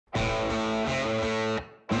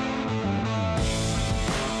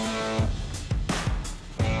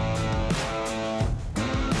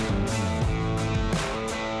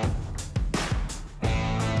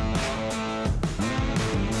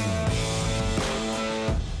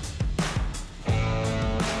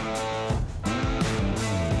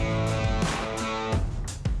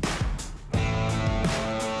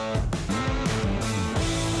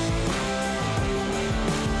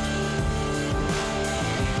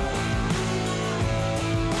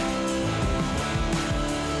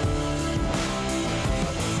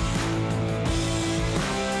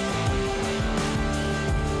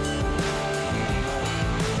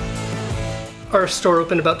Our store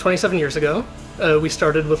opened about 27 years ago. We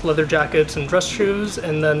started with leather jackets and dress shoes,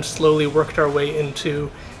 and then slowly worked our way into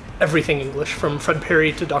everything English, from Fred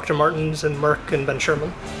Perry to Dr. Martens and Merck and Ben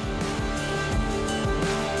Sherman.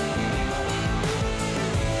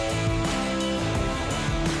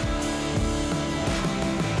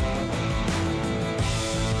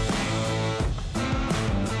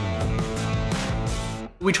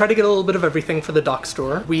 We try to get a little bit of everything for the dock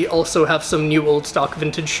store. We also have some new old stock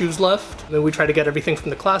vintage shoes left. And we try to get everything from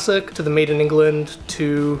the classic to the made in England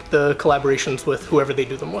to the collaborations with whoever they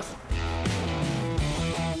do them with.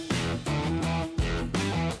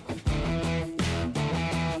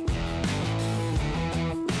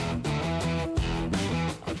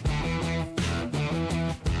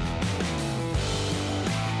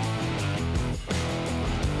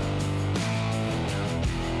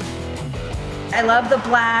 I love the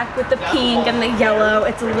black with the pink and the yellow.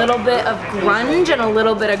 It's a little bit of grunge and a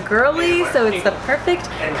little bit of girly, so it's the perfect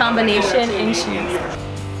combination in shoes.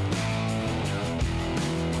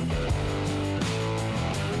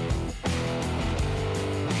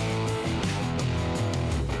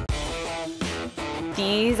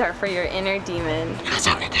 These are for your inner demon.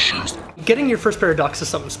 Getting your first pair of Docs is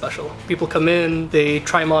something special. People come in, they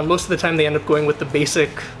try them on. Most of the time they end up going with the basic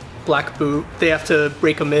black boot. They have to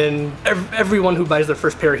break them in. Everyone who buys their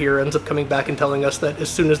first pair here ends up coming back and telling us that as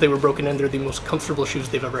soon as they were broken in, they're the most comfortable shoes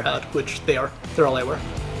they've ever had, which they are. They're all I wear.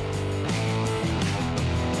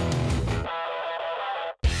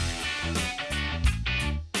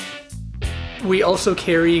 We also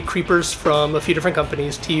carry creepers from a few different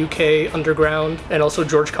companies, TUK, Underground, and also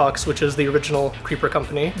George Cox, which is the original creeper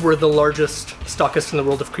company. We're the largest stockist in the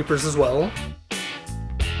world of creepers as well.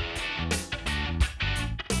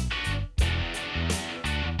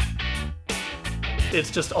 It's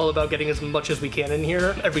just all about getting as much as we can in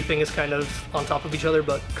here. Everything is kind of on top of each other,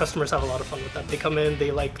 but customers have a lot of fun with that. They come in,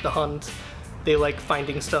 they like the hunt, they like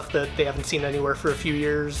finding stuff that they haven't seen anywhere for a few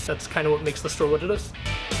years. That's kind of what makes the store what it is.